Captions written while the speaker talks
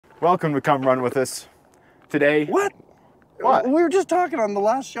Welcome to Come Run With Us. Today... What? What? We were just talking on the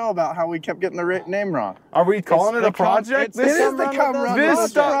last show about how we kept getting the name wrong. Are we calling it a project? This is the Come Run With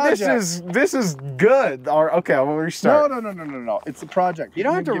Us project. This is good. Okay, we'll restart. No. It's a project. You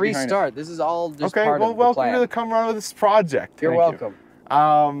don't have to restart. This is all just part of the welcome plan. to the Come Run With Us project. You're welcome.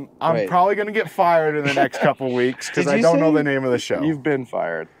 I'm probably going to get fired in the next couple weeks because I don't know the name of the show. You've been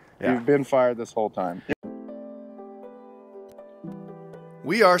fired. Yeah. You've been fired this whole time.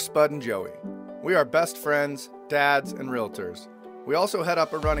 We are Spud and Joey. We are best friends, dads, and realtors. We also head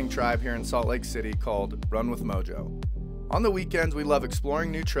up a running tribe here in Salt Lake City called Run With Mojo. On the weekends, we love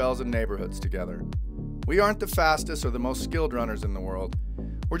exploring new trails and neighborhoods together. We aren't the fastest or the most skilled runners in the world.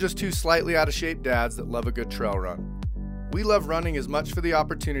 We're just two slightly out of shape dads that love a good trail run. We love running as much for the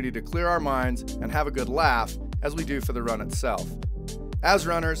opportunity to clear our minds and have a good laugh as we do for the run itself. As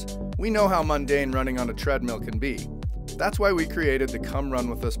runners, we know how mundane running on a treadmill can be. That's why we created the Come Run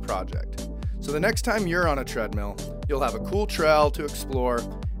With Us project. So the next time you're on a treadmill, you'll have a cool trail to explore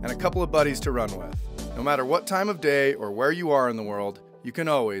and a couple of buddies to run with. No matter what time of day or where you are in the world, you can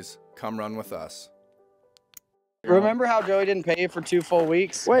always come run with us. Remember how Joey didn't pay you for 2 full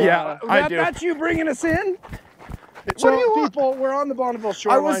weeks? Wait, Yeah, I do. That's you bringing us in? What do you want? People, we're on the Bonneville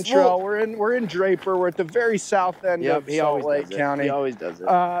Shoreline Trail. We're in Draper. We're at the very south end of Salt Lake County. He always does it.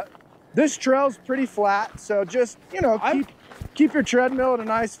 This trail's pretty flat, so just, keep your treadmill at a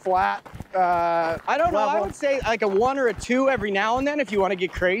nice flat I don't know. level. I would say like a 1 or a 2 every now and then if you want to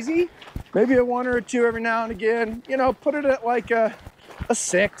get crazy. Maybe a 1 or a 2 every now and again. Put it at like a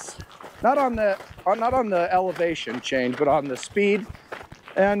 6. Not on the elevation change, but on the speed.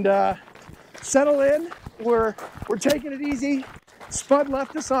 And settle in. We're taking it easy. Spud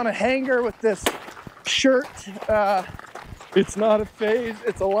left us on a hanger with this shirt. It's not a phase,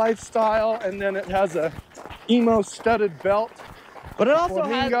 it's a lifestyle, and then it has a emo studded belt. But it also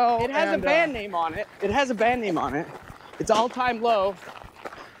has and, a band name on it. It has a band name on it. It's All Time Low.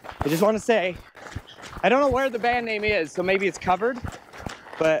 I just want to say, I don't know where the band name is, so maybe it's covered,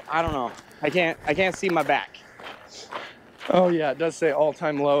 but I don't know. I can't see my back. Oh yeah, it does say All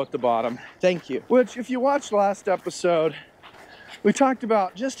Time Low at the bottom. Thank you. Which, if you watched last episode, we talked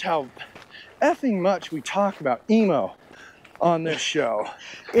about just how effing much we talk about emo on this show.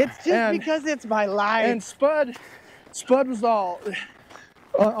 It's just because it's my life. And Spud was all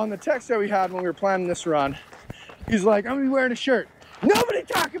on the text that we had when we were planning this run. He's like, I'm gonna be wearing a shirt. Nobody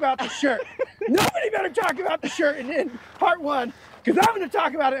talk about the shirt. Nobody better talk about the shirt in part 1, because I'm gonna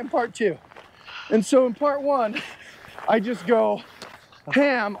talk about it in part 2. And so in part 1, I just go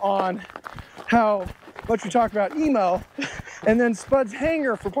ham on how much we talk about emo, and then Spud's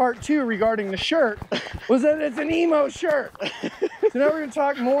hanger for part 2 regarding the shirt was that it's an emo shirt. So now we're gonna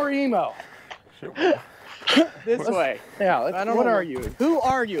talk more emo. This way. Yeah, what are you? Who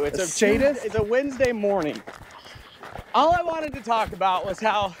are you? It's a sadist? It's a Wednesday morning. All I wanted to talk about was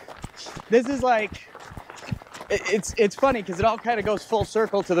how this is like, it's funny because it all kind of goes full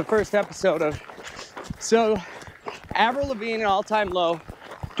circle to the first episode of, so Avril, Lavigne, and All Time Low.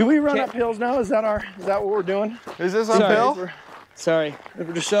 Do we run up hills now? Is that what we're doing? Is this uphill? Sorry.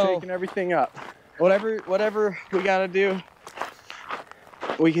 We're just shaking everything up. Whatever we gotta do,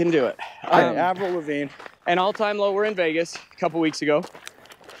 we can do it. Avril Lavigne. And All Time Low, we're in Vegas a couple weeks ago.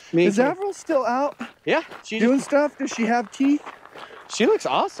 Is Avril still out? Yeah. She's doing stuff? Does she have teeth? She looks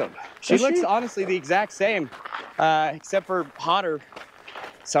awesome. She looks honestly the exact same, except for hotter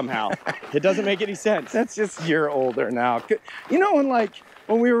somehow. It doesn't make any sense. That's just you're older now.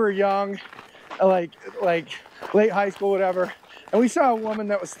 When we were young, like late high school, whatever, and we saw a woman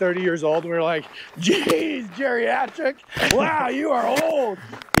that was 30 years old, and we were like, geez, geriatric, wow, you are old.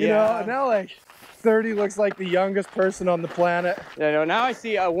 You know, and now like 30 looks like the youngest person on the planet. Now I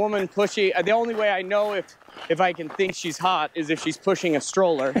see a woman pushing, the only way I know if I can think she's hot is if she's pushing a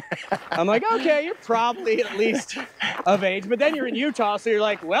stroller. I'm like, okay, you're probably at least of age, but then you're in Utah, so you're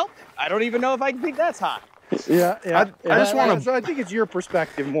like, well, I don't even know if I can think that's hot. Yeah. I just want to. So I think it's your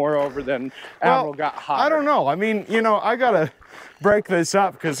perspective, moreover, than Avril got hotter. I don't know. I mean, I gotta break this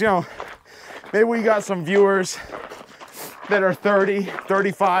up because maybe we got some viewers that are 30,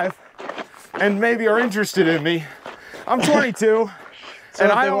 35, and maybe are interested in me. I'm 22,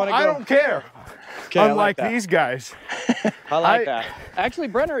 and I don't care. Okay, unlike these guys. I like that. Actually,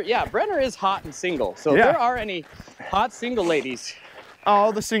 Brenner is hot and single. So if there are any hot single ladies.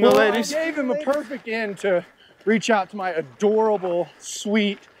 Oh, the single ladies. I gave him a perfect in to reach out to my adorable,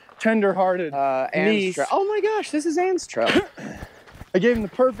 sweet, tender-hearted niece. Oh my gosh, this is Anne's trail. I gave him the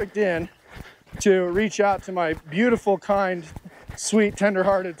perfect in to reach out to my beautiful, kind, sweet,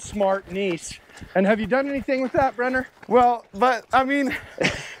 tender-hearted, smart niece. And have you done anything with that, Brenner? Well, but I mean,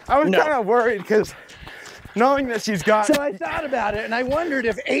 I was No. kind of worried because knowing that she's got. So I thought about it, and I wondered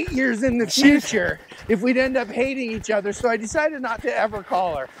if 8 years in the future, if we'd end up hating each other. So I decided not to ever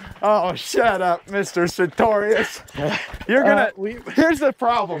call her. Oh, shut up, Mr. Sartorius. You're gonna. Here's the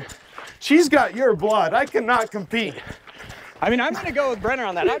problem. She's got your blood. I cannot compete. I mean, I'm gonna go with Brenner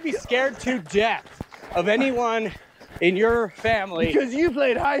on that. I'd be scared to death of anyone in your family. Because you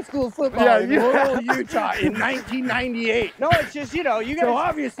played high school football Yeah, in you rural Utah in 1998. No, it's just, you know, you So guys.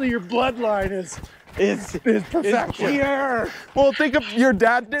 obviously your bloodline is perfection. Here. Well, think of your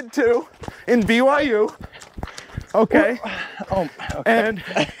dad did too in BYU. Okay. Oh, okay. And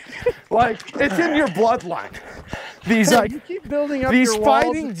like it's in your bloodline. These Hey, like you keep building up these your walls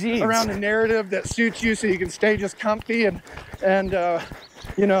fighting genes. around a narrative that suits you, so you can stay just comfy and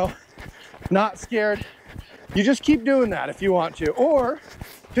you know, not scared. You just keep doing that if you want to, or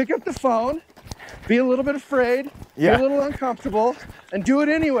pick up the phone, be a little bit afraid, Yeah. be a little uncomfortable, and do it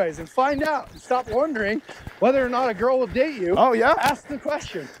anyways, and find out. And stop wondering whether or not a girl will date you. Oh yeah. Ask the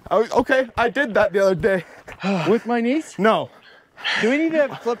question. Oh, okay. I did that the other day. With my niece? No. Do we need to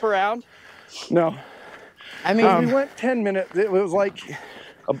flip around? No. I mean, We went 10 minutes. It was like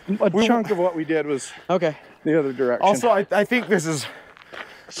a chunk of what we did was okay. the other direction. Also, I think this is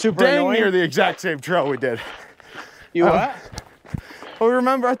Super dang annoying. near the exact same trail we did. You what? Well,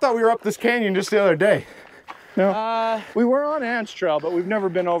 remember, I thought we were up this canyon just the other day. No. We were on Ants Trail, but we've never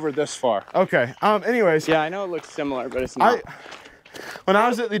been over this far. Okay. Anyways. Yeah, I know it looks similar, but it's not. When I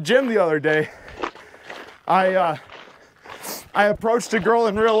was at the gym the other day, I approached a girl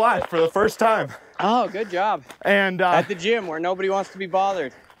in real life for the first time. Oh, good job. And At the gym where nobody wants to be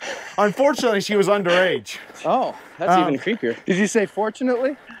bothered. unfortunately, she was underage. Oh, that's even creepier. Did you say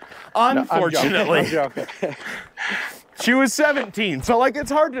fortunately? Unfortunately. I'm joking. She was 17, so like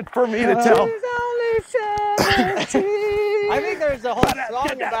it's hard for me to tell. I think there's a whole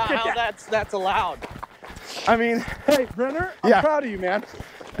song about how that's allowed. I mean, Hey, Brenner, I'm Yeah. proud of you, man.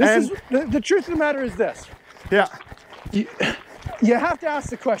 This is the truth of the matter is this. yeah, You have to ask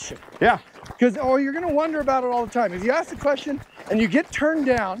the question. yeah, Or you're gonna wonder about it all the time. If you ask the question and you get turned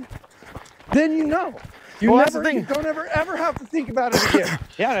down, then you know. You Well, that's never, the thing. you don't ever have to think about it again.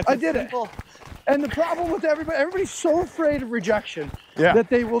 Yeah, that's I did it. And the problem with everybody's so afraid of rejection Yeah. that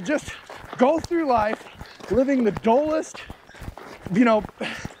they will just go through life living the dullest,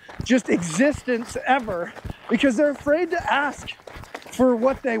 just existence ever because they're afraid to ask for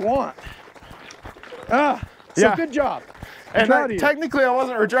what they want. So Yeah. good job. I'm and proud of you. technically I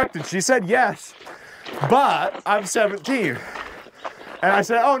wasn't rejected. She said yes, but I'm 17. And I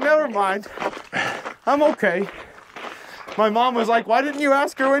said, oh, never mind. I'm okay. My mom was like, why didn't you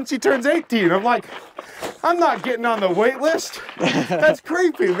ask her when she turns 18? I'm like, I'm not getting on the wait list. That's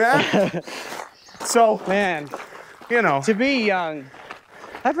creepy, man. So, Man, you know, to be young,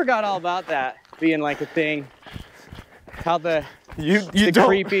 I forgot all about that being like a thing. How the you don't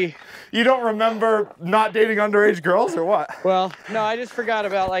creepy. You don't remember not dating underage girls or what? Well, no, I just forgot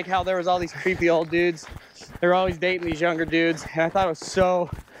about like how there was all these creepy old dudes. They were always dating these younger dudes, and I thought it was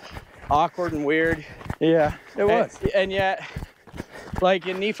so awkward and weird. Yeah, it was. And yet, like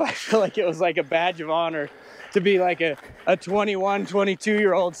in Nephi, I feel like it was like a badge of honor to be like a 21,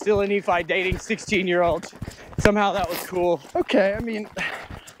 22-year-old still in Nephi dating 16-year-olds. Somehow that was cool. Okay, I mean,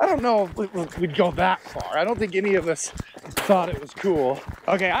 I don't know if we'd go that far. I don't think any of us thought it was cool.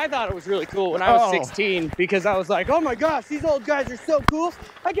 Okay, I thought it was really cool when I was Oh. 16 because I was like, oh my gosh, these old guys are so cool.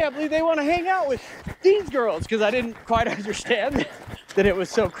 I can't believe they want to hang out with these girls because I didn't quite understand that it was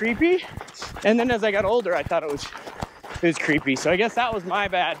so creepy. And then as I got older, I thought it was creepy. So I guess that was my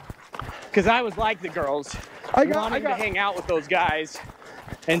bad because I was like the girls. I wanted to hang out with those guys.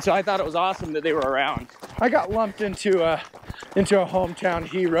 And so I thought it was awesome that they were around. I got lumped into a hometown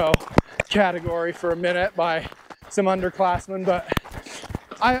hero category for a minute by some underclassmen, but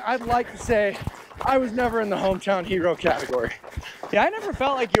I'd like to say I was never in the hometown hero category. Yeah, I never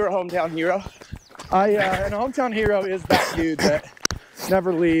felt like you were a hometown hero. And a hometown hero is that dude that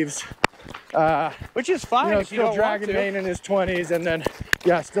never leaves. Which is fine if you Still don't dragging want to. Maine in his 20s, and then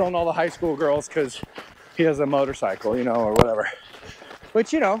still in all the high school girls because he has a motorcycle, or whatever.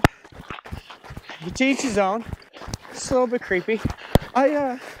 Which, to each his own. It's a little bit creepy.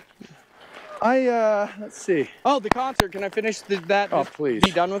 Let's see. Oh, the concert. Can I finish that? Oh, Just please.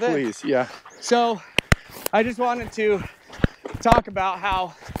 Be done with it? Please, yeah. So, I just wanted to talk about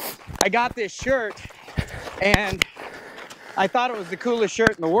how I got this shirt and I thought it was the coolest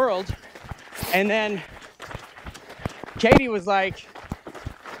shirt in the world. And then Katie was like,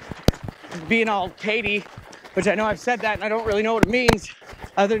 being all Katie, which I know I've said that and I don't really know what it means,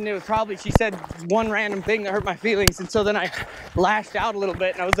 other than it was probably, she said one random thing that hurt my feelings. And so then I lashed out a little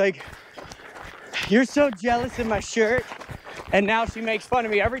bit, and I was like, "You're so jealous of my shirt." And now she makes fun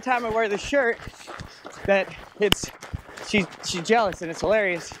of me every time I wear the shirt. That she's jealous, and it's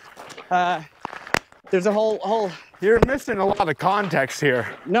hilarious. There's a whole. You're missing a lot of context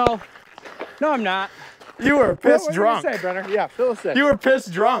here. No, I'm not. You were pissed What drunk. What did you say, Brenner? Yeah, fill us in. You were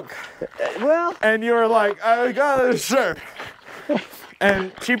pissed drunk. Well, And you were like, I got this shirt.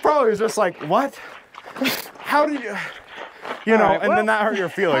 And she probably was just like, what? How did you? You know, right, and then that hurt your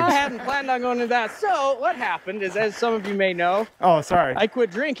feelings. I hadn't planned on going to that. So what happened is, as some of you may know, Oh, sorry. I quit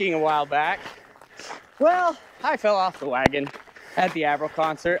drinking a while back. Well, I fell off the wagon at the Avril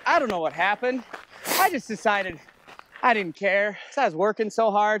concert. I don't know what happened. I just decided I didn't care. So I was working so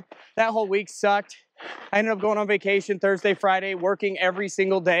hard. That whole week sucked. I ended up going on vacation Thursday, Friday, working every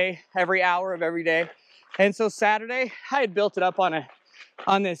single day, every hour of every day. And so Saturday, I had built it up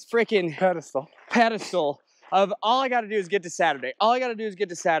on this freaking pedestal of all I got to do is get to Saturday. All I got to do is get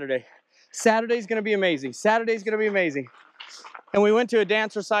to Saturday. Saturday's going to be amazing. Saturday's going to be amazing. And we went to a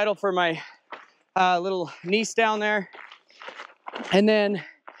dance recital for my little niece down there. And then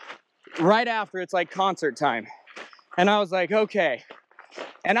right after, it's like concert time. And I was like, okay.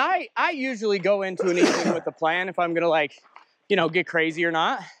 And I usually go into an evening with a plan if I'm going to, like, you know, get crazy or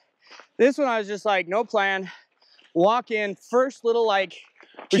not. This one I was just like, no plan. Walk in, first little like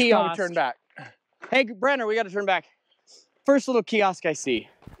We should probably kiosk. turn back. Hey, Brenner, we got to turn back. First little kiosk I see.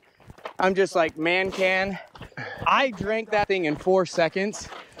 I'm just like, man can. I drank that thing in 4 seconds.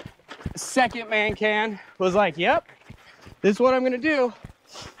 Second man can was like, yep, this is what I'm going to do.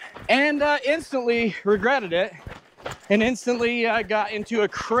 And instantly regretted it. And instantly got into a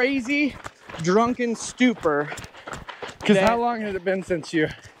crazy drunken stupor. Because how long has it been since you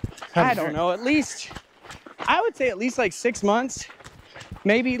I don't know, at least, I would say at least like 6 months.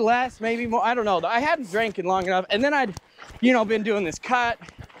 Maybe less, maybe more, I don't know. I hadn't drank in long enough. And then I'd, you know, been doing this cut.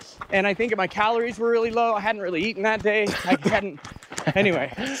 And I think my calories were really low. I hadn't really eaten that day. I hadn't,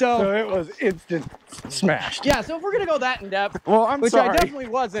 anyway. So it was instant smashed. Yeah, so if we're gonna go that in depth, Well, I'm which sorry. I definitely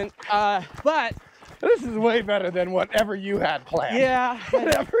wasn't, but This is way better than whatever you had planned. yeah,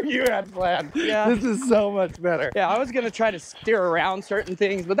 Whatever you had planned. Yeah. This is so much better. yeah, I was gonna try to steer around certain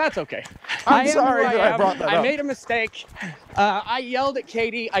things, but that's okay. I'm am sorry who that I am. brought that I up. made a mistake. I yelled at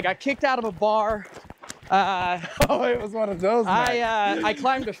Katie. I got kicked out of a bar. Oh, it was one of those nights. I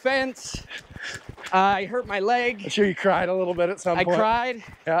climbed a fence. I hurt my leg. I'm sure you cried a little bit at some I point. cried.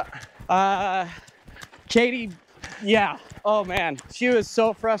 Yeah. Katie, yeah. Oh man, she was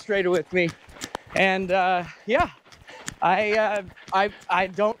so frustrated with me, and yeah, I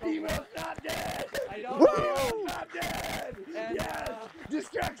don't. Emo's not dead. I don't. Emo's not dead. And, Yes.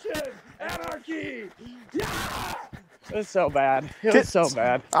 Destruction. Anarchy. Yeah. It was so bad. It was so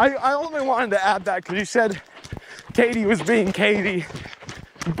bad. I only wanted to add that because you said Katie was being Katie.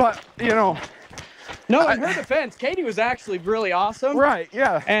 But, you know, No, in her defense, Katie was actually really awesome. right,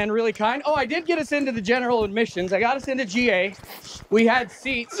 yeah. And really kind. Oh, I did get us into the general admissions. I got us into GA. We had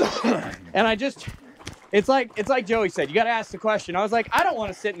seats, and I just, it's like Joey said, you got to ask the question. I was like, I don't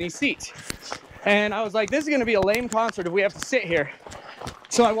want to sit in these seats. And I was like, this is going to be a lame concert if we have to sit here.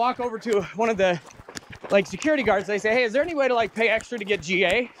 So I walk over to one of the like security guards. They say, hey, is there any way to like pay extra to get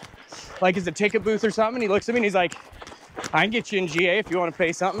GA? Like, is a ticket booth or something? And he looks at me and he's like, I can get you in GA if you want to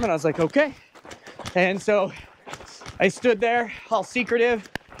pay something. And I was like, okay. And so I stood there, all secretive,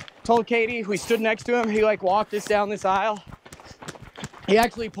 told Katie, we stood next to him. He like walked us down this aisle. He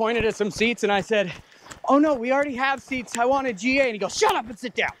actually pointed at some seats and I said, oh no, we already have seats. I wanted GA. And he goes, shut up and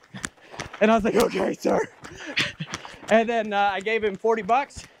sit down. And I was like, okay, sir. And then I gave him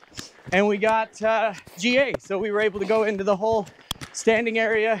 $40 and we got GA. So we were able to go into the whole standing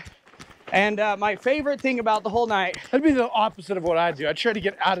area. And my favorite thing about the whole night. That'd be the opposite of what I do. I try to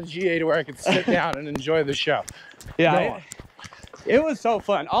get out of GA to where I could sit down and enjoy the show. Yeah, it was so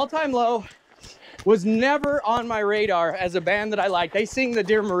fun. All Time Low was never on my radar as a band that I like. They sing the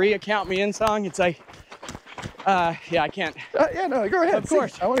Dear Maria Count Me In song. It's like, yeah, I can't. Yeah, no, go ahead. Of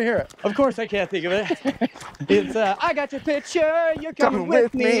course. I want to hear it. Of course I can't think of it. It's, I got your picture, you're coming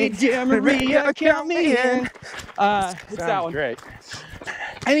with me. Dear Maria, count me in. It's that Sounds one. great.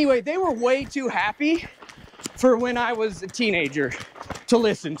 Anyway, they were way too happy for when I was a teenager to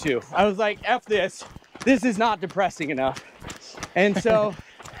listen to. I was like, F this. This is not depressing enough. And so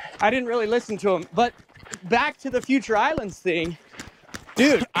I didn't really listen to them. But back to the Future Islands thing,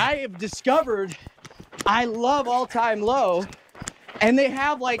 dude, I have discovered I love All Time Low, and they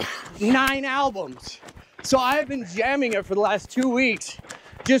have like 9 albums. So I've been jamming it for the last 2 weeks,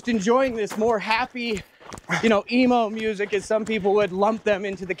 just enjoying this more happy, you know, emo music, as some people would lump them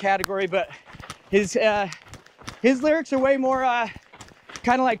into the category. But his His lyrics are way more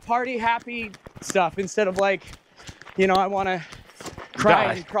kind of like party happy stuff instead of like, you know, I want to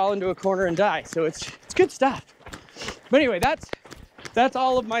cry and crawl into a corner and die. So it's good stuff. But anyway, that's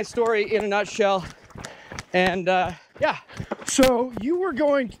all of my story in a nutshell. And yeah. So you were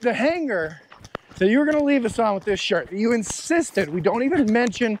going to the hangar, so you were going to leave us on with this shirt. You insisted we don't even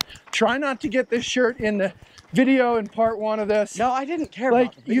mention, try not to get this shirt in the video in part 1 of this. No, I didn't care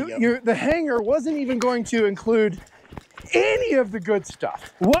like about the video. the hanger wasn't even going to include any of the good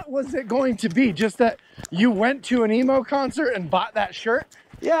stuff. What was it going to be? Just that you went to an emo concert and bought that shirt?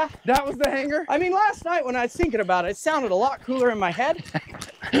 Yeah. That was the hanger? I mean, last night when I was thinking about it, it sounded a lot cooler in my head.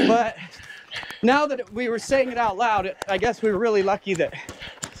 But now that we were saying it out loud, I guess we were really lucky that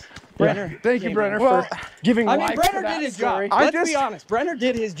Brenner. Yeah. Thank you, Brenner, Well, for giving I life mean, to Brenner that did his story. job. Let's be honest. Brenner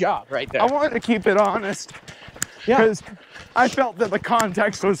did his job right there. I wanted to keep it honest. Yeah. Because I felt that the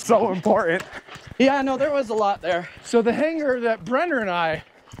context was so important. Yeah, no, there was a lot there. So the hanger that Brenner and I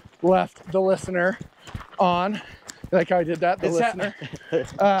left the listener on, like I did that, the listener.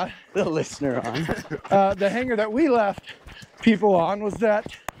 The listener on. The hanger that we left people on was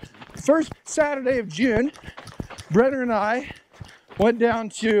that first Saturday of June, Brenner and I went down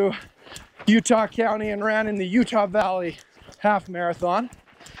to Utah County and ran in the Utah Valley half marathon.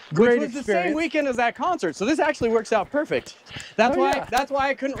 Great Which was experience. the same weekend as that concert, so this actually works out perfect. That's why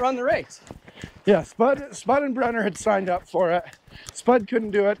I couldn't run the race. Yeah, Spud and Brenner had signed up for it. Spud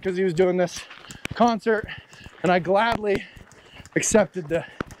couldn't do it because he was doing this concert, and I gladly accepted the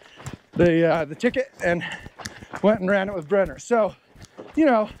ticket and went and ran it with Brenner. So, you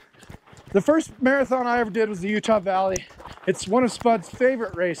know, the first marathon I ever did was the Utah Valley. It's one of Spud's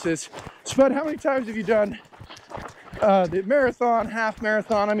favorite races. Spud, how many times have you done the marathon, half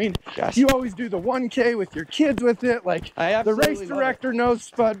marathon? I mean, Gosh. You always do the 1K with your kids with it. Like, I the race absolutely love director knows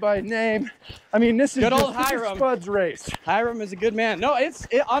Spud by name. I mean, this is Good just old this is Hiram. Spud's race. Hiram is a good man. No,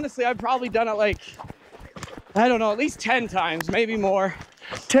 honestly, I've probably done it like, I don't know, at least 10 times, maybe more.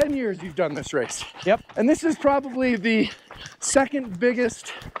 10 years you've done this race. Yep. And this is probably the second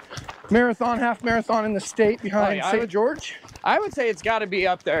biggest marathon, half marathon in the state behind St. George. I would say it's got to be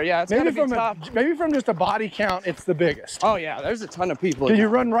up there. Yeah, it's got to be top. Maybe from just a body count, it's the biggest. Oh yeah, there's a ton of people. So you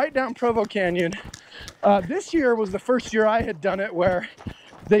run right down Provo Canyon. This year was the first year I had done it where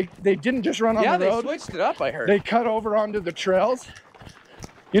they didn't just run on the road. Yeah, they switched it up, I heard. They cut over onto the trails,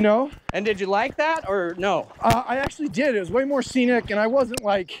 you know? And did you like that or no? I actually did. It was way more scenic, and I wasn't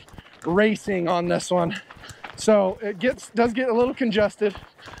like racing on this one. So it does get a little congested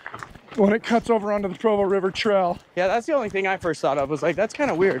when it cuts over onto the Provo River Trail. Yeah, that's the only thing I first thought of. Was like, that's kind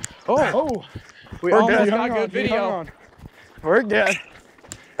of weird. Oh, We We're almost good. got hang on, good dude, hang video. on. We're good.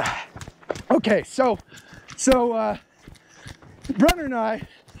 Okay, so Brenner and I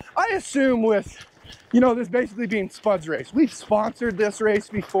assume with, you know, this basically being Spud's race. We've sponsored this race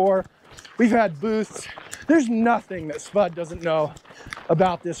before. We've had booths. There's nothing that Spud doesn't know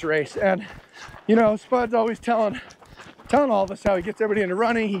about this race. And, you know, Spud's always telling all of us how he gets everybody into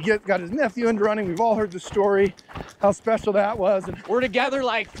running. He got his nephew into running. We've all heard the story, how special that was. And We're together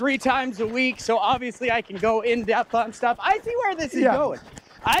like 3 times a week, so obviously I can go in depth on stuff. I see where this is going.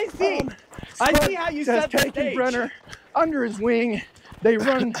 I see how you has set the taken stage. Brenner under his wing. They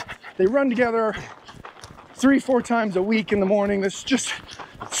run together 3-4 times a week in the morning. There's just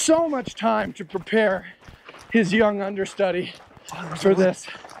so much time to prepare his young understudy for this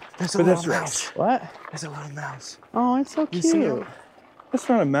race. What? There's a little mouse. Oh, it's so cute. see it? That's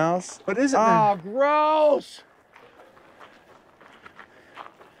not a mouse. What is it? Oh, gross.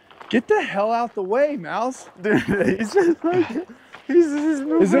 Get the hell out the way, mouse. Dude, he's just like, he's just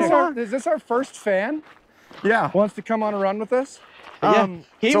moving on. Is this our first fan? Yeah. Wants to come on a run with us?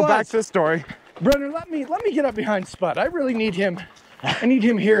 He So was. back to the story. Brenner, let me get up behind Spud. I really need him. I need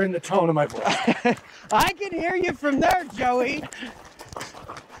him hearing the tone of my voice. I can hear you from there, Joey.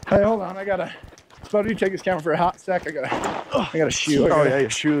 Hey, hold on. Spud, you take this camera for a hot sec. I got a shoe. Oh yeah, your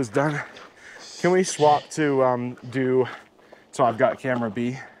shoe is done. Can we swap to do? So I've got camera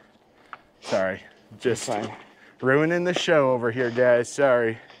B. Sorry, just ruining the show over here, guys.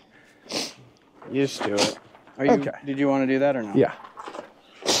 Sorry. Used to it. Okay. Did you want to do that or not? Yeah.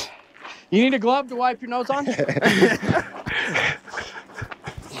 You need a glove to wipe your nose on?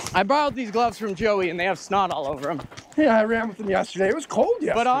 I borrowed these gloves from Joey and they have snot all over them. Yeah, I ran with them yesterday. It was cold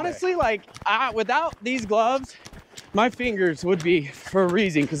yesterday. But honestly, like, without these gloves, my fingers would be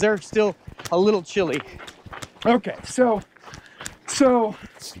freezing because they're still a little chilly. Okay, so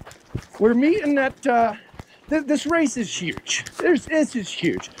we're meeting at, this race is huge. This is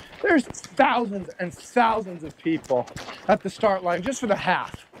huge. There's thousands and thousands of people at the start line just for the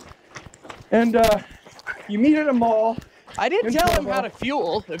half. And you meet at a mall. I didn't tell him how to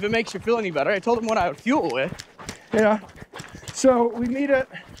fuel, if it makes you feel any better. I told him what I would fuel with. Yeah. So we meet at,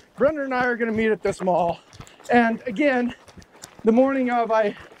 Brenner and I are gonna meet at this mall. And again, the morning of,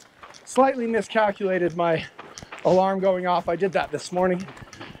 I slightly miscalculated my alarm going off. I did that this morning.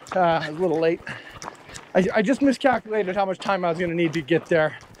 I was a little late. I just miscalculated how much time I was gonna need to get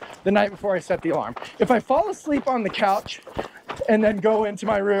there the night before I set the alarm. If I fall asleep on the couch and then go into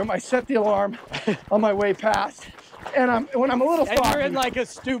my room, I set the alarm on my way past. And when I'm a little foggy, and you're in like a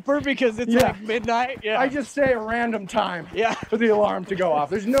stupor because it's like midnight. Yeah. I just say a random time Yeah. for the alarm to go off.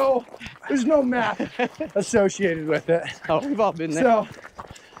 There's no math associated with it. Oh, we've all been there.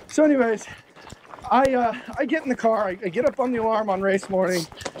 So anyways, I get in the car. I get up on the alarm on race morning.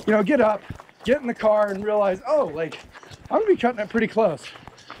 You know, get up, get in the car, and realize, oh, like I'm gonna be cutting it pretty close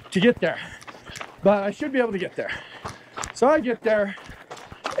to get there, but I should be able to get there. So I get there,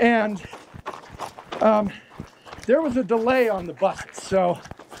 and there was a delay on the bus. So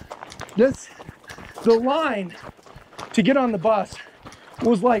the line to get on the bus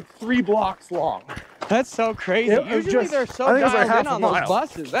was like 3 blocks long. That's so crazy. It was Usually just- they're so I think it was like dialed in half a on those mile.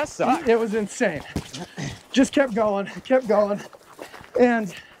 buses. That sucks. It was insane. Just kept going,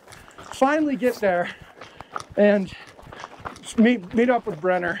 and finally get there and meet up with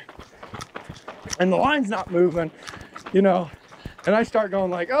Brenner, and the line's not moving, you know, and I start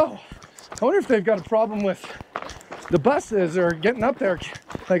going like, oh, I wonder if they've got a problem with the buses or getting up there.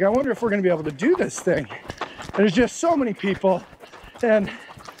 Like, I wonder if we're gonna be able to do this thing. And there's just so many people, and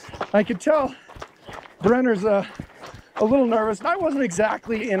I could tell Brenner's a little nervous, and I wasn't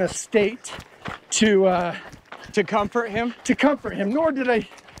exactly in a state to comfort him. nor did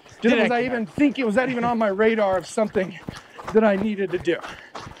I even think was that even on my radar of something that I needed to do.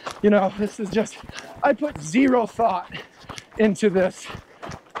 You know, this is just, I put 0 thought into this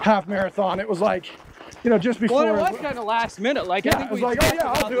half marathon. It was like, you know, just before. Well, it was kind of last minute. Like, Yeah, I think it was we like, talked oh, yeah,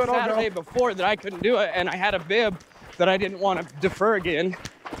 I'll about do the it, I'll go. Saturday before that I couldn't do it, and I had a bib that I didn't want to defer again.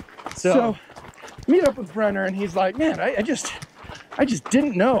 So meet up with Brenner, and he's like, man, I just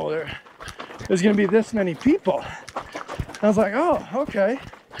didn't know there's gonna be this many people. I was like, oh, okay.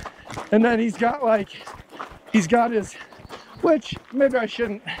 And then he's got his, which maybe I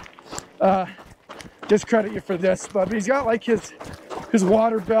shouldn't discredit you for this, but he's got like his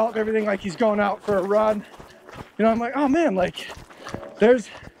water belt and everything, like he's going out for a run. You know, I'm like, oh man, like they're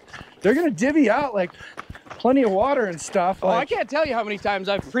gonna divvy out like plenty of water and stuff. Oh, I Like, can't tell you how many times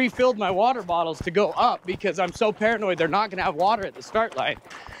I've pre-filled my water bottles to go up because I'm so paranoid they're not gonna have water at the start line.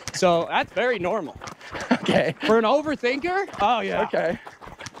 So that's very normal. okay, For an overthinker? Oh yeah. okay.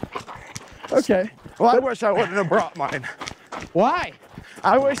 Well, I wish I wouldn't have brought mine. Why?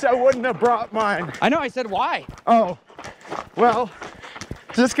 I wish I wouldn't have brought mine. I know I said why. Oh, well,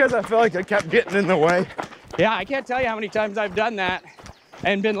 just because I feel like I kept getting in the way. Yeah, I can't tell you how many times I've done that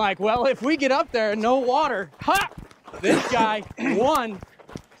and been like, well, if we get up there and no water, ha! This guy won.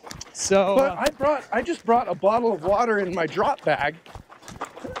 So, But I just brought a bottle of water in my drop bag,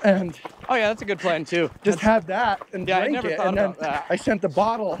 and oh yeah, that's a good plan too. just had that and Yeah, I drank never it, thought and then about that. I sent the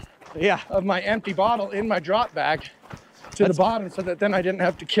bottle Yeah. of my empty bottle in my drop bag to the bottom, so that then I didn't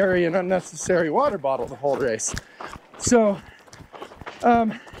have to carry an unnecessary water bottle the whole race. So,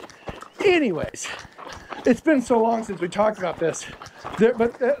 anyways, it's been so long since we talked about this,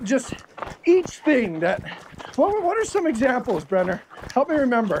 but just each thing that. What are some examples, Brenner? Help me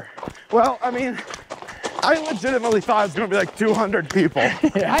remember. Well, I mean, I legitimately thought it was going to be like 200 people.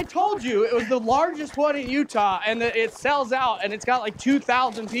 I told you it was the largest one in Utah, and that it sells out, and it's got like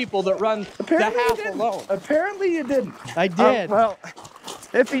 2,000 people that run the you half didn't. alone. Apparently you didn't. I did. Well,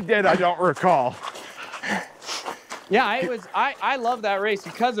 if he did, I don't recall. Yeah, I love that race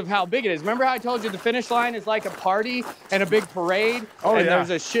because of how big it is. Remember how I told you the finish line is like a party and a big parade? Oh, and yeah. there's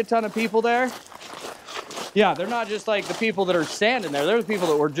a shit ton of people there? Yeah, they're not just like the people that are standing there. They're the people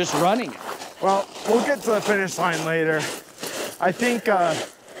that were just running it. Well, we'll get to the finish line later. I think,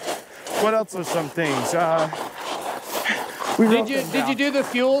 what else are some things? Did you do the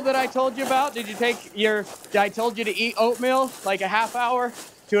fuel that I told you about? Did you take I told you to eat oatmeal like a half hour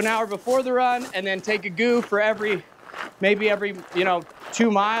to an hour before the run, and then take a goo for maybe every 2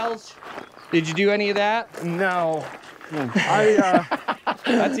 miles? Did you do any of that? No.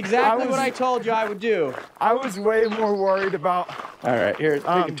 That's exactly what I told you I would do. I was way more worried about All right, here.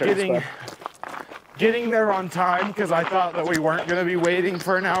 getting there on time because I thought that we weren't going to be waiting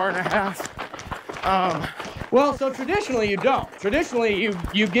for an hour and a half. Well, so traditionally you don't. Traditionally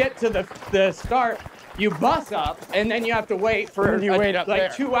you get to the start, you bus up, and then you have to wait for And you wait up like there.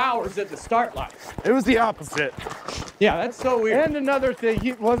 2 hours at the start line. It was the opposite. Yeah, that's so weird. And another thing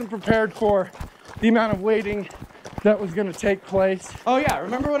he wasn't prepared for the amount of waiting that was going to take place. Oh yeah,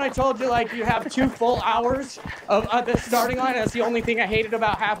 remember when I told you like you have 2 full hours of at the starting line? That's the only thing I hated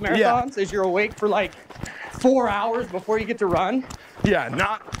about half marathons is you're awake for like 4 hours before you get to run. Yeah,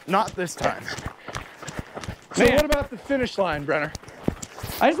 not this time. So Man. what about the finish line, Brenner?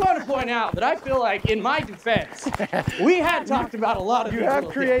 I just want to point out that I feel like, in my defense, we had talked about a lot of You these have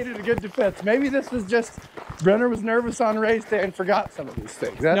little created a good defense. Maybe this was just Brenner was nervous on race day and forgot some of these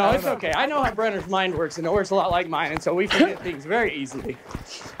things. things. No, it's okay. I know how Brenner's mind works, and it works a lot like mine, and so we forget things very easily.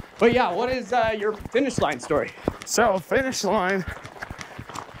 But yeah, what is your finish line story? So finish line,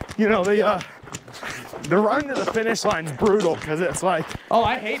 you know, the run to the finish line is brutal because it's like Oh,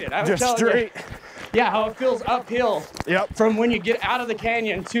 I hate it. I was just telling straight. you. Yeah, how it feels uphill Yep. from when you get out of the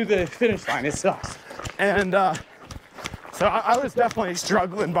canyon to the finish line. It sucks. And so I was definitely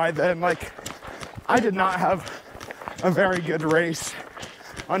struggling by then. Like, I did not have a very good race,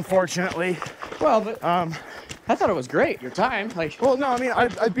 unfortunately. Well, but I thought it was great. Your time, like, Well, no, I mean,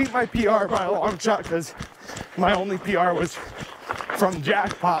 I beat my PR by a long shot because my only PR was from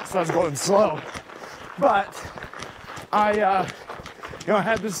jackpot, so I was going slow. But I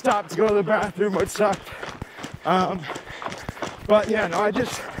had to stop to go to the bathroom, which sucked. But yeah, no,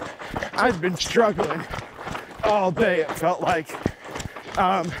 I've been struggling all day, it felt like.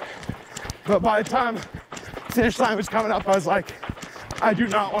 But by the time finish line was coming up, I was like, I do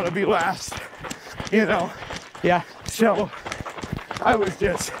not want to be last, you know? yeah. So I was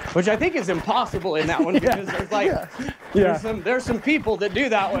just, Which I think is impossible in that one because there's like, there's some people that do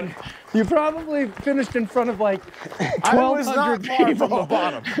that one. You probably finished in front of like I was not 1,200 far from the people.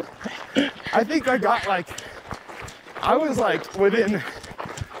 bottom. I think I got I was like within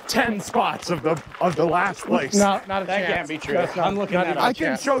 10 spots of the last place. No, not a That chance. can't be true. That's not- I'm looking not that even up. a I can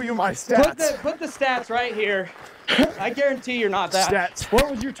chance. show you my Put stats. the stats right here. I guarantee you're not that. Stats.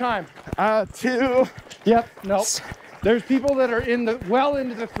 What was your time? 2. Yep. Nope. There's people that are well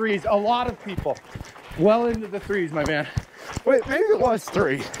into the threes. A lot of people. Well into the threes, my man. Wait, maybe it was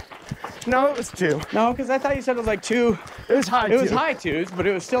 3. No, it was 2. No, because I thought you said it was like 2. It was high. It was 2. high 2s, but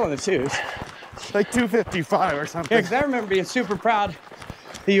it was still in the 2s. Like 255 or something. Yeah, because I remember being super proud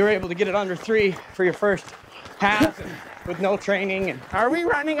that you were able to get it under 3 for your first half and with no training. And Are we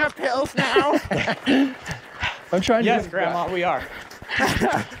running up hills now? I'm trying to. yes, get Grandma, we are.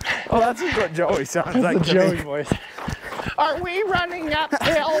 Well, that's just what Joey sounds That's like the to Joey me. voice. Are we running up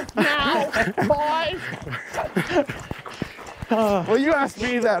hills now, boys? Well, you asked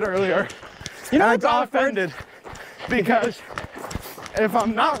me that earlier. You know and I what's got awkward? offended because if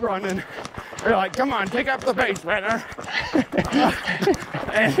I'm not running, you're like, come on, take up the pace, Brenner.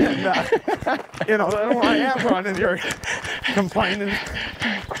 And, then when I am running, you're complaining.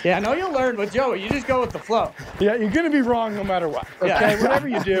 Yeah, I know you'll learn with Joey. You just go with the flow. Yeah, you're gonna be wrong no matter what. Okay, Yeah. whatever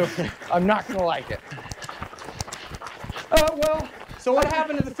you do, I'm not gonna like it. Well, So what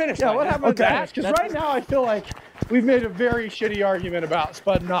happened to the finish yeah. line? What happened to Okay. that? Because right now I feel like we've made a very shitty argument about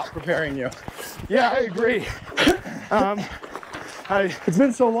Spud not preparing you. Yeah, I agree. It's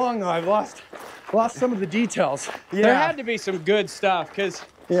been so long though. I've lost some of the details. Yeah. There had to be some good stuff because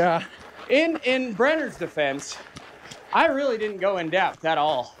Yeah. in Brenner's defense, I really didn't go in depth at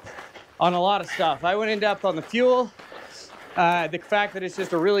all on a lot of stuff. I went in depth on the fuel, the fact that it's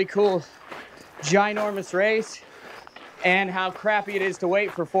just a really cool, ginormous race, and how crappy it is to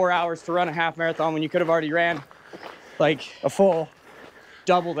wait for 4 hours to run a half marathon when you could have already ran like A full.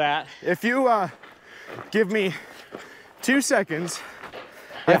 double that. If you give me 2 seconds,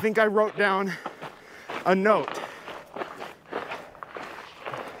 I think I wrote down a note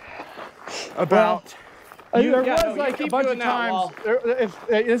about. There you was like a keep bunch doing of that times.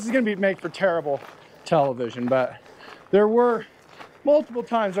 while- This is gonna be make for terrible television, but there were multiple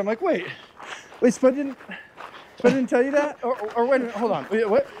times I'm like, wait, Spud didn't tell you that? Or wait a minute, hold on.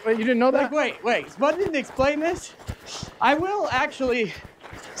 What? Wait, you didn't know that? Like, wait, Spud didn't explain this? I will actually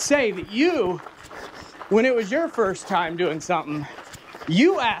say that you, when it was your first time doing something,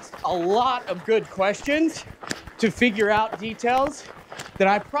 you asked a lot of good questions to figure out details that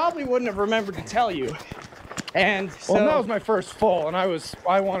I probably wouldn't have remembered to tell you. And so, Well, that was my first full, and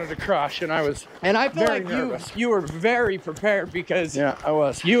I wanted to crush, and I was. and I feel very like nervous. you were very prepared because Yeah, I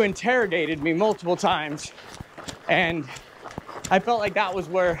was. you interrogated me multiple times, and I felt like that was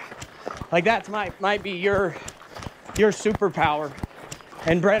where, like that's might be your superpower,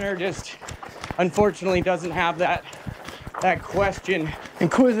 and Brenner just unfortunately doesn't have that question.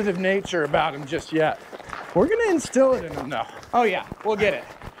 Inquisitive nature about him just yet. We're gonna instill it in him though. Oh yeah, we'll get it.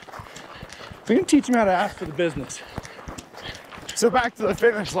 We're gonna teach him how to ask for the business. So back to the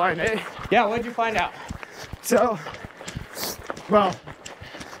finish line, eh? Yeah, what'd you find out? So, well,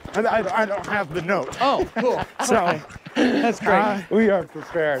 I don't have the note. Oh, cool. So That's great. We are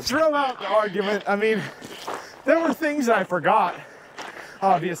prepared. throw out the argument. I mean, there were things I forgot,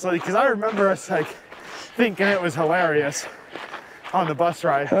 obviously, because I remember us like thinking it was hilarious on the bus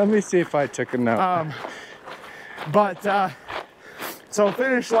ride. Let me see if I took a note. So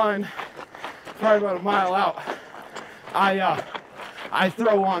finish line, probably about a mile out, I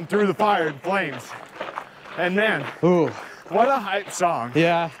throw on Through the Fire and Flames. And man, Ooh. what a hype song,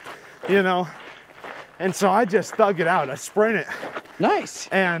 Yeah. you know? And so I just thug it out, I sprint it. Nice.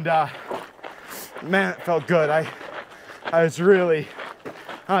 And man, it felt good. I was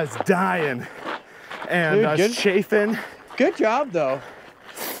dying. And Dude, I was good. chafing. Good job, though.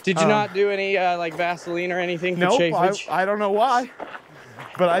 Did you not do any like Vaseline or anything for Nope, chafage? I don't know why,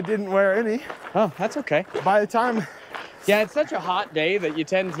 but I didn't wear any. Oh, that's okay. By the time, Yeah, it's such a hot day that you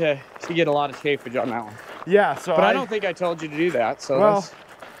tend to get a lot of chafage on that one. yeah, so But I don't think I told you to do that. So well, that's,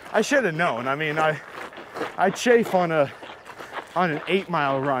 I should have known. I mean, I chafe on an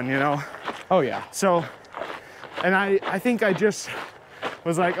 8-mile run, you know? oh yeah. So, and I think I just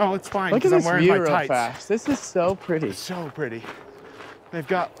was like, oh, it's fine Look at because I'm this wearing view my real tights. fast. This is so pretty. So pretty. They've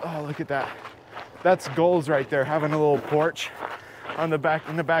got, oh, look at that. That's goals right there, having a little porch on the back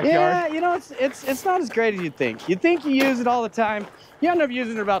in the Yeah, backyard. you know, it's not as great as you'd think. You'd think you use it all the time. You end up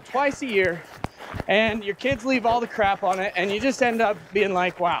using it about twice a year, and your kids leave all the crap on it, and you just end up being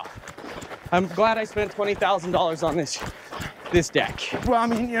like, wow, I'm glad I spent $20,000 on this deck. Well, I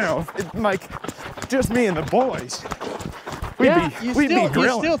mean, you know, like just me and the boys. You We'd be you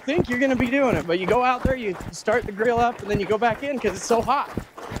grilling. still think you're gonna be doing it, but you go out there, you start the grill up, and then you go back in because it's so hot.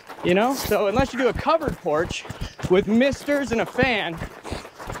 You know? So unless you do a covered porch with misters and a fan,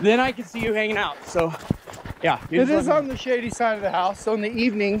 then I can see you hanging out. So yeah. It is on the shady side of the house, so in the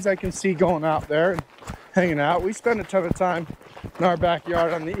evenings I can see going out there and hanging out. We spend a ton of time in our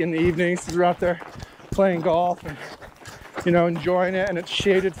backyard in the evenings. We're out there playing golf and, you know, enjoying it, and it's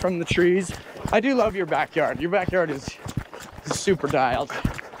shaded from the trees. I do love your backyard. Your backyard is super dialed.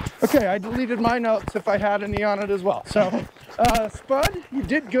 Okay, I deleted my notes if I had any on it as well. So, Spud, you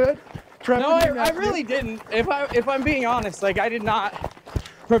did good. Trevor, No, your I nephew. really didn't. If I'm being honest, like I did not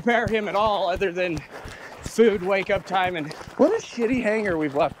prepare him at all, other than food, wake up time, and What a shitty hanger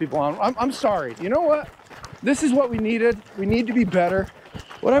we've left people on. I'm sorry. You know what? This is what we needed. We need to be better.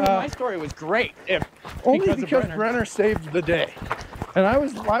 whatever. My story was great. Only of because Brenner saved the day. And I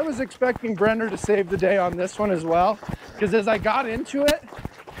was expecting Brenner to save the day on this one as well. Because as I got into it,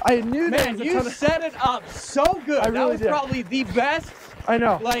 I knew there Man, was a you ton of... set it up so good. I That really was did. probably the best I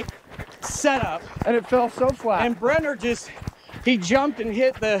know. like setup. And it fell so flat. And Brenner he jumped and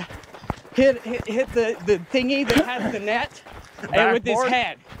hit the thingy that has the net and with his Backboard?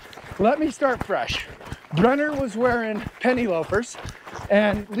 head. Let me start fresh. Brenner was wearing penny loafers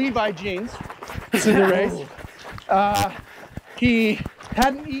and Levi jeans to the race. He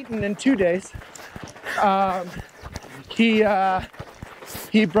hadn't eaten in 2 days.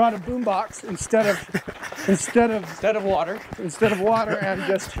 He brought a boombox instead of water and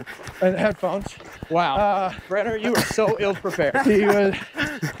just headphones. Wow. Brenner, you were so ill prepared. He was,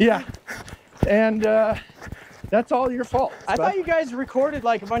 yeah, and that's all your fault. I thought you guys recorded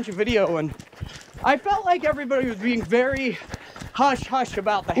like a bunch of video, and I felt like everybody was being very hush hush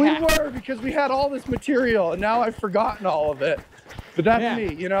about the We hack. were, because we had all this material and now I've forgotten all of it. But that's Yeah.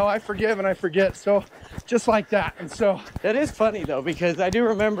 me, you know, I forgive and I forget. So just like that. And so That is funny though, because I do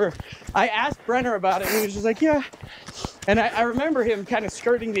remember I asked Brenner about it, and he was just like, yeah. And I remember him kind of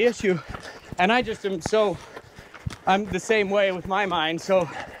skirting the issue, and I just I'm the same way with my mind. So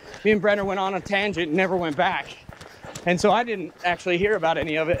me and Brenner went on a tangent and never went back. And so I didn't actually hear about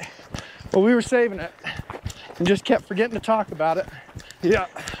any of it. well, we were saving it and just kept forgetting to talk about it. Yeah.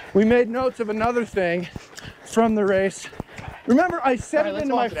 We made notes of another thing from the race. Remember, I set All right, it let's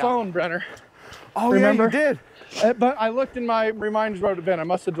into my walk it out. phone, Brenner. Oh, Remember? yeah, you did. But I looked in my reminders wrote event. I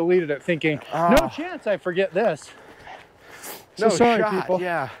must have deleted it thinking, Oh. no chance I forget this. So No sorry, shot, people.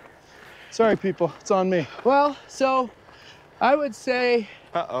 Yeah. Sorry, people. It's on me. Well, so I would say,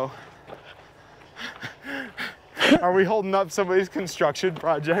 Uh-oh. Are we holding up somebody's construction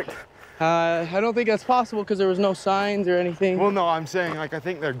project? I don't think that's possible because there was no signs or anything. Well, no, I'm saying, like, I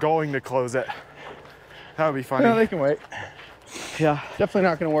think they're going to close it. That would be funny. No, they can wait. Yeah, Definitely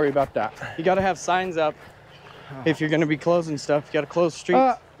not going to worry about that. you got to have signs up if you're going to be closing stuff. You got to close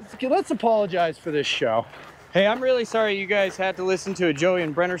streets. Let's apologize for this show. Hey, I'm really sorry you guys had to listen to a Joey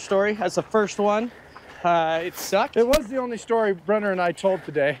and Brenner story. That's the first one. It sucked. It was the only story Brenner and I told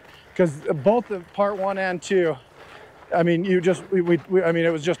today, because both of part 1 and 2, I mean, I mean,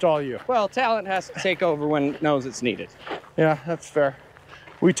 it was just all you. Well, talent has to take over when it knows it's needed. Yeah, that's fair.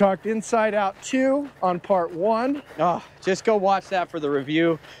 We talked Inside Out 2 on part 1. Oh, just go watch that for the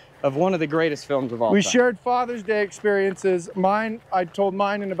review of one of the greatest films of all We time. shared Father's Day experiences. I told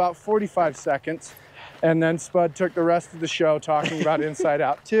mine in about 45 seconds. And then Spud took the rest of the show talking about Inside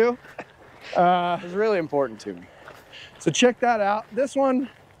Out 2. It was really important to me. So check that out. This one,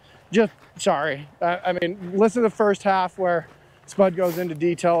 sorry. I mean, listen to the first half where Spud goes into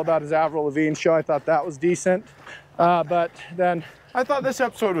detail about his Avril Lavigne show. I thought that was decent. But then I thought this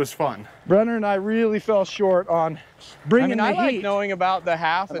episode was fun. Brenner and I really fell short on bringing the I like heat. knowing about the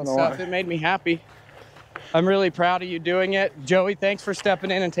half and stuff. It made me happy. I'm really proud of you doing it. Joey, thanks for stepping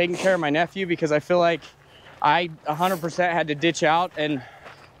in and taking care of my nephew, because I feel like I 100% had to ditch out, and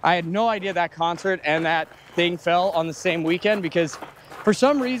I had no idea that concert and that thing fell on the same weekend, because for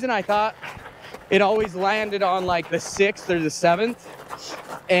some reason I thought it always landed on like the 6th or the 7th.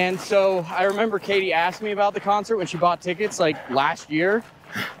 And so I remember Katie asked me about the concert when she bought tickets like last year,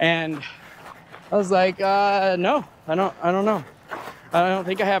 and I was like, no, I don't know. I don't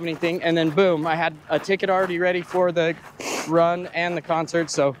think I have anything. And then boom, I had a ticket already ready for the run and the concert.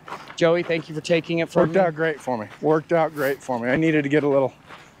 So Joey, thank you for taking it for me. Worked out great for me. Worked out great for me. I needed to get a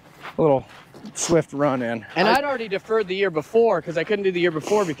little swift run in. And I'd already deferred the year before because I couldn't do the year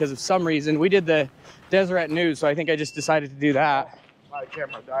before because of some reason. We did the Deseret News, so I think I just decided to do that. My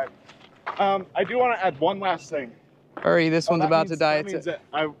camera died. I do want to add one last thing. Hurry, this one's about to die. That means that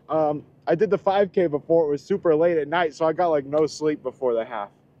I did the 5K before. It was super late at night, so I got like no sleep before the half.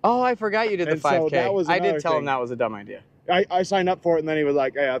 Oh, I forgot you did the 5K. So that was I did another tell him thing. that was a dumb idea. I signed up for it, and then he was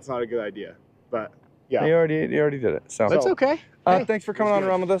like, "Hey, that's not a good idea." But yeah, You already did it. So That's okay. Hey. thanks for coming on and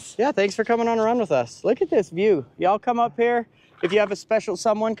run with us. Yeah, thanks for coming on a run with us. Look at this view. Y'all come up here. If you have a special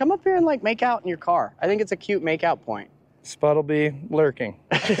someone, come up here and like make out in your car. I think it's a cute make out point. Spud will be lurking.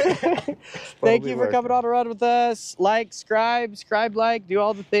 Thank you for coming on a run with us. Like, subscribe, like, do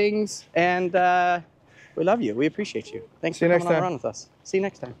all the things. And we love you. We appreciate you. Thanks See for you coming next on a time. run with us. See you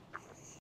next time.